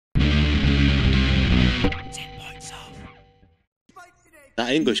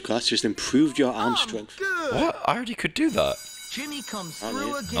That English class just improved your arm strength. What? I already could do that. Jimmy comes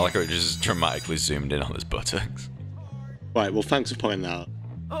through again. I like how it just dramatically zoomed in on his buttocks. Right, well, thanks for pointing that out.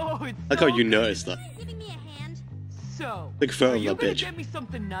 Oh, it's I like how you noticed that. Giving me a hand. So, Big photo are of you that gonna bitch. get me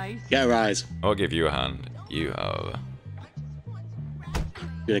something nice? Get her eyes. I'll give you a hand. You have...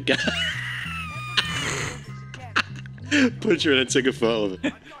 You're gonna get... Punch her in and take a photo of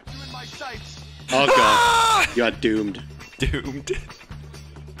it. Oh god. You are doomed. Doomed.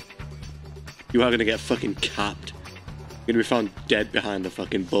 You are gonna get fucking capped. You're gonna be found dead behind the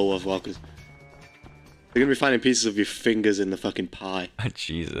fucking bowl of walkers. You're gonna be finding pieces of your fingers in the fucking pie.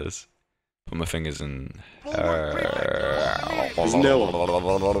 Jesus. Put my fingers in... There's no one.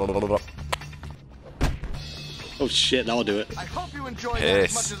 Oh shit, that'll do it. I hope you enjoyed that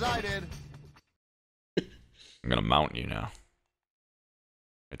as much as I did. I'm gonna mount you now.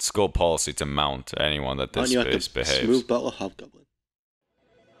 It's school policy to mount anyone that Aren't you at the misbehaves. smooth bottle of hobgoblin?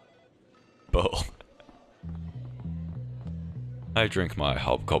 Bowl. I drink my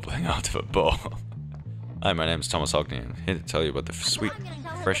hobgoblin out of a bowl. Hi, my name's Thomas Hogney. I'm here to tell you about the sweet,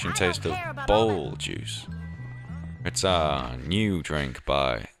 refreshing taste of bowl juice. It's a new drink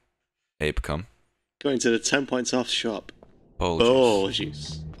by Apecum. Going to the 10 points off shop. Bowl juice.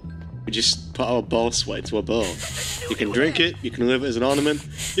 Juice. We just put our ball sweat into a bowl. You can drink it, you can leave it as an ornament,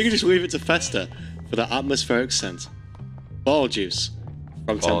 you can just leave it to fester for that atmospheric scent. Ball juice.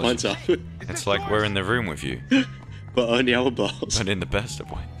 From 10 Ball points off. It's like we're in the room with you, But only our balls. but in the best of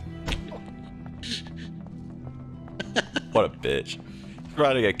ways. What a bitch. He's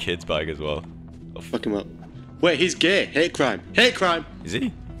riding a kid's bike as well. Fuck him up. Wait, he's gay. Hate crime. Hate crime! Is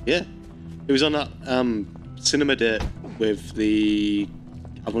he? Yeah. He was on that cinema date with the...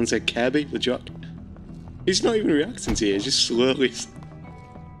 I want to say Kirby, the jock. He's not even reacting to you, he's just slowly...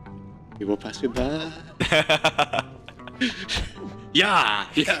 He will pass me by. Yeah!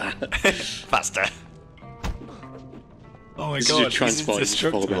 Yeah! Faster. Oh my This is god, your transport, he's you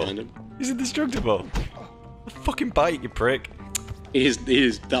just fall behind indestructible. him. He's indestructible. The fucking bike, you prick.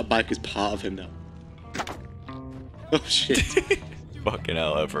 That bike is part of him now. Oh shit. Fucking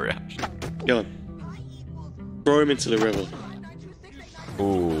hell, overreaction. Go on. Throw him into the river.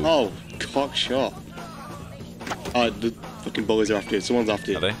 Ooh. Oh, cock shot. Oh, the fucking bullies are after you. Someone's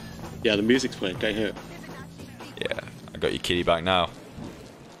after you. Are they? Yeah, the music's playing. Can you hear it? Yeah, I got your kitty back now.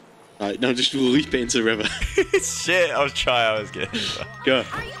 Alright, now just leap it into the river. Shit, I was trying, I was getting Go.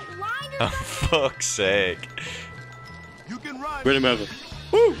 Are you blind Oh, or fuck's sake. You can run. Run him over.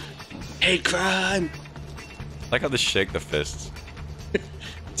 Woo! Hate crime! Like how they shake the fists.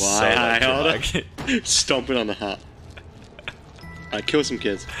 Why? So Hold like, on. Stomping on the hat. Alright, kill some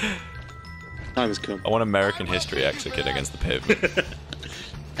kids. Time has come. I want American History X a kid against the pavement.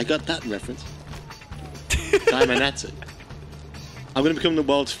 I got that reference. I'm a Nazi. I'm gonna become the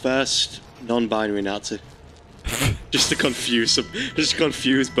world's first non-binary Nazi. Just to confuse some, just to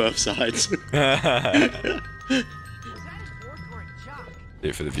confuse both sides. Do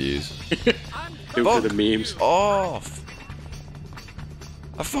it for the views. Do it for the memes. Off!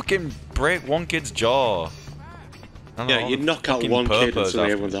 I fucking break one kid's jaw. Yeah, you knock out one kid and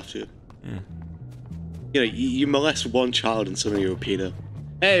suddenly everyone's after you. Yeah. You know, you molest one child and suddenly you're a pedo.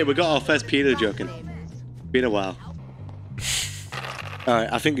 Hey, we got our first pedo joke in. Been a while.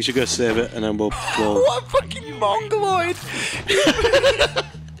 Alright, I think we should go save it and then we'll... What a fucking mongoloid!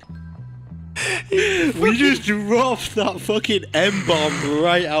 We just dropped that fucking M-bomb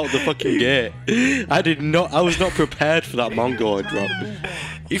right out the fucking gate. I was not prepared for that mongoloid drop.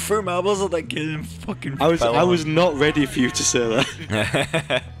 He threw marbles at that kid and fucking I was not ready for you to say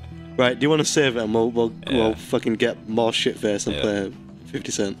that. Right, do you want to save it and we'll fucking get more shit-faced and play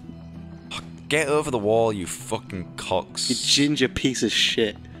 50 Cent? Get over the wall, you fucking cocks. You ginger piece of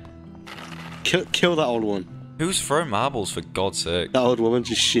shit. Kill that old one. Who's throwing marbles, for God's sake? That old woman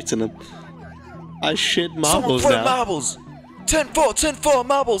just shitting them. I shit marbles Someone throw now. marbles! 10-4, 10-4,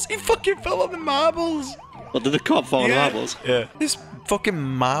 marbles! He fucking fell on the marbles! What, did the cop fall on the marbles? Yeah. This fucking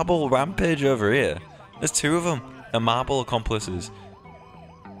marble rampage over here. There's two of them. They're marble accomplices.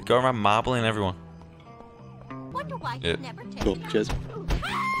 They go around marbling everyone. wonder why Yeah. he's never taken Cool, cheers.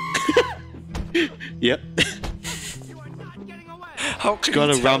 Yep. How can Got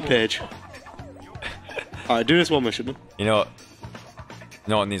you a tell? rampage. Alright, do this one mission then. You know what?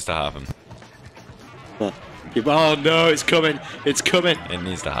 You know what needs to happen? What? Oh no, it's coming. It's coming. It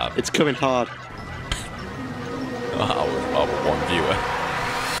needs to happen. It's coming hard. Our one viewer.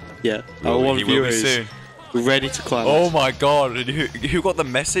 Yeah, our one He will viewer be is soon. ready to climb. Oh my god, who got the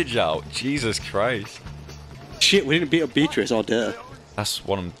message out? Jesus Christ. Shit, we didn't beat up Beatrice all day. That's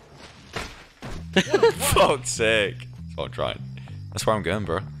what I'm... Fuck's sake. That's what I'm trying. That's where I'm going,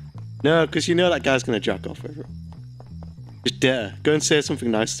 bro. No, because you know that guy's gonna jack off with her. Just dare. Go and say something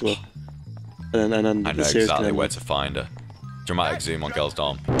nice to her. And then I know exactly where to find her. Dramatic zoom on girl's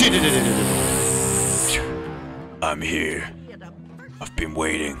dorm. I'm here. I've been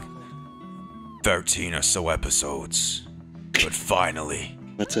waiting. 13 or so episodes. But finally,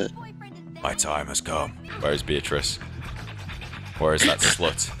 That's it. my time has come. Where is Beatrice? Where is that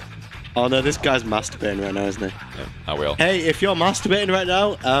slut? Oh no, this guy's masturbating right now, isn't he? Yeah, I will. Hey, if you're masturbating right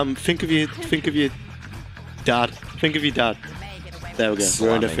now, think of your dad. Think of your dad. There we go.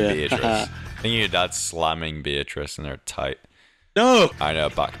 Ruined it Slamming for you. Beatrice. Think of your dad slamming Beatrice and they're tight. No! I know a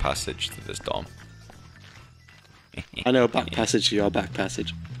back passage to this dorm. I know a back passage to your back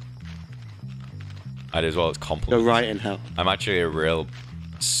passage. I do as well as Go compliments. right in hell. I'm actually a real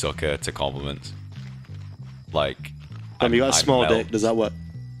sucker to compliments. Like, Have you got a small melt. dick? Does that work?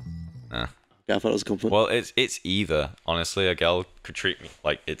 Nah. Yeah, I thought it was a compliment. Well, it's either. Honestly, a girl could treat me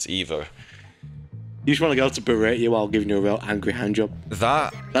like it's either. You just want a girl to berate you while giving you a real angry handjob.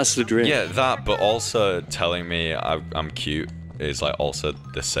 That, That's the dream. yeah, that, but also telling me I'm cute is like also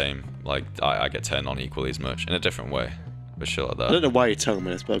the same. Like, I get turned on equally as much in a different way. But shit like I don't that. know why you're telling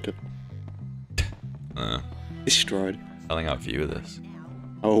me this, but okay. Destroyed. Telling our viewer this.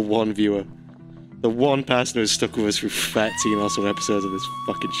 Our one viewer. The one person who's stuck with us through 13 or so episodes of this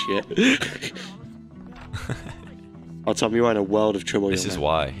fucking shit. Oh, Tom, you are in a world of trouble. This young is man.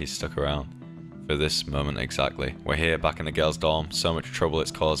 why he's stuck around. For this moment exactly. We're here back in the girls' dorm. So much trouble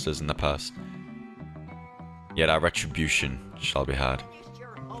it's caused us in the past. Yet our retribution shall be had.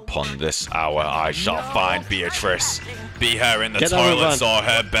 Upon this hour I shall find Beatrice. Be her in the Get out of the toilets or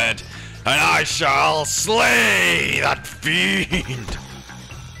her bed. And I shall slay that fiend.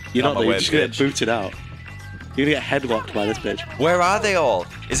 You're Out not my though, way, you're just gonna get bitch. booted out. You're gonna get headlocked by this bitch. Where are they all?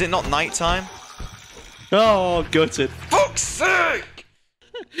 Is it not nighttime? Oh, gutted. Fuck's sake!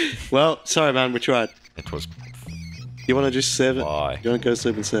 Well, sorry man, we tried. It was. You wanna just save it? Why? You wanna go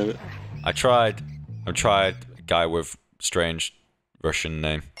sleep and save it? I tried. I tried. A guy with strange Russian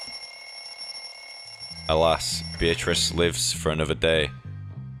name. Alas, Beatrice lives for another day.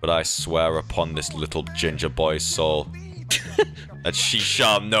 But I swear upon this little ginger boy's soul that she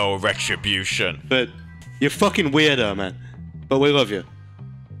shall know retribution. But you're fucking weirdo, man. But we love you.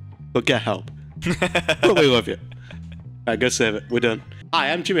 But get help. But we love you. Alright, go save it. We're done.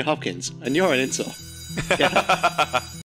 Hi, I'm Jimmy Hopkins, and you're an insult. Get help.